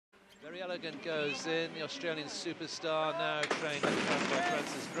Verry Elleegant goes in, the Australian superstar now trained by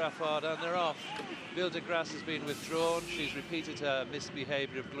Francis Graffard, and they're off. Ville de Grasse has been withdrawn. She's repeated her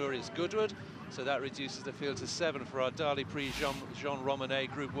misbehaviour of Glorious Goodwood, so that reduces the field to 7 for our Darley Prix Jean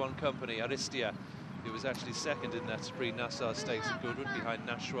Romanet Group 1 company. Aristia, who was actually second in that Prix Nassau Stakes at Goodwood, behind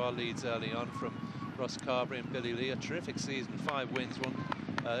Nashua, leads early on from Ross Carberry and Billy Lee. A terrific season, 5 wins, one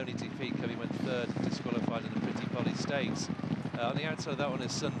only defeat coming when third, disqualified in the Pretty Polly Stakes. On the outside of that one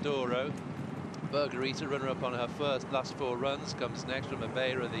is Sundoro. Bergerita, runner-up on her last 4 runs, comes next from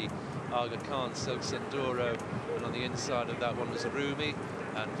Abeira, the Aga Khan Silk Sundoro, and on the inside of that one was Rumi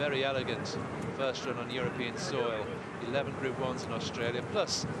and Verry Elleegant, first run on European soil. 11 Group 1s in Australia,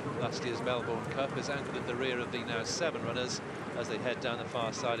 plus last year's Melbourne Cup, is anchored at the rear of the now 7 runners as they head down the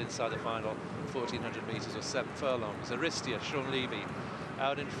far side inside the final 1400 metres or 7 furlongs. Aristia, Sean Levey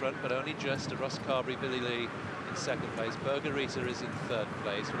out in front, but only just. Ross Carberry, Billy Lee in second place. Bergerita is in third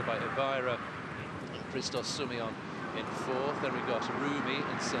place, followed by Abeira and Christos Sumion in fourth. Then we've got Rumi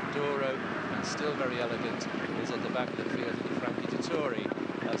and Sundoro, and still Verry Elleegant is at the back of the field in the Frankie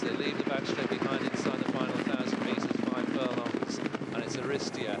Dettori as they leave the back straight behind inside the final 1000 metres, 5 furlongs. And it's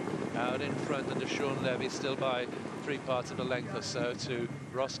Aristia out in front under Sean Levey, still by 3 parts of a length or so to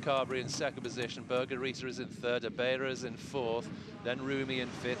Ross Carberry in second position. Bergerita is in third, Abeira is in fourth, then Rumi in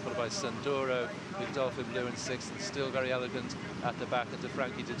fifth, followed by Sundoro with Dolphin Blue in sixth, and still Verry Elleegant at the back into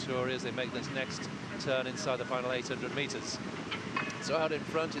Frankie Dettori as they make this next turn inside the final 800 metres. So out in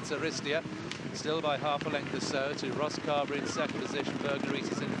front it's Aristia, still by half a length or so to Ross Carberry in second position.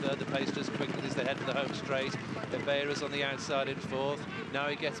 Bergerita's in third, the pace just quickened as they head to the home straight. Abeira's on the outside in fourth. Now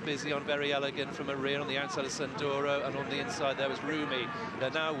he gets busy on Verry Elleegant from a rear on the outside of Sundoro, and on the inside there was Rumi.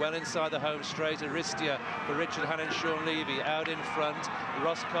 They're now well inside the home straight. Aristia for Richard Hannon, Sean Levey out in front.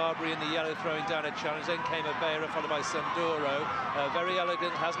 Ross Carberry in the yellow throwing down a challenge. Then came Abeira, followed by Sundoro. Verry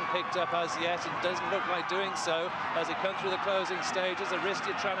Elleegant hasn't picked up as yet and doesn't look like doing so as he comes through the closing stages.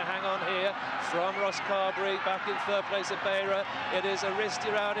 Aristia trying to hang on here from Ross Carberry. Back in third place, Abeira. It is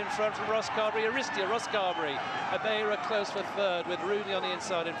Aristia out in front from Ross Carberry. Aristia, Ross Carberry. Abeira close for third with Rumi on the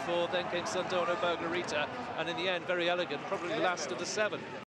inside in fourth. Then came Sundoro, Bergerita, and in the end, Verry Elleegant probably last of the 7.